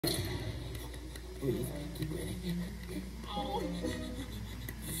Breathe. Keep breathing. Oh.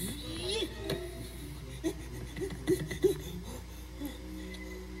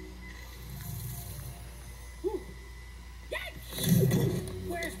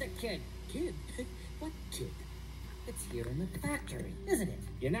 Where's the kid? Kid? What kid? It's here in the factory, isn't it?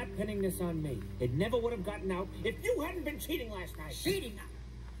 You're not pinning this on me. It never would have gotten out if you hadn't been cheating last night. Cheating?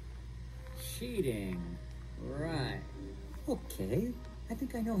 Cheating. Right. Okay. I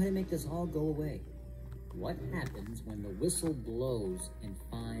think I know how to make this all go away. What happens when the whistle blows in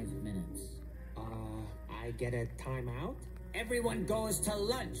 5 minutes? I get a timeout? Everyone goes to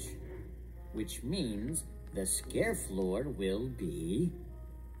lunch. Which means the scare floor will be...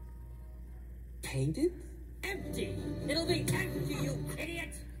 Painted? empty! It'll be empty, you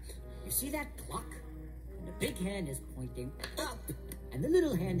idiot! You see that clock? And the big hand is pointing up, and the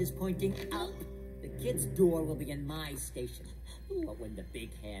little hand is pointing out. The kid's door will be in my station. But when the big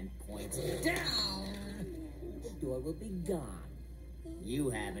hand points down, the door will be gone. You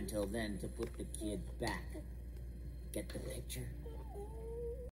have until then to put the kid back. Get the picture?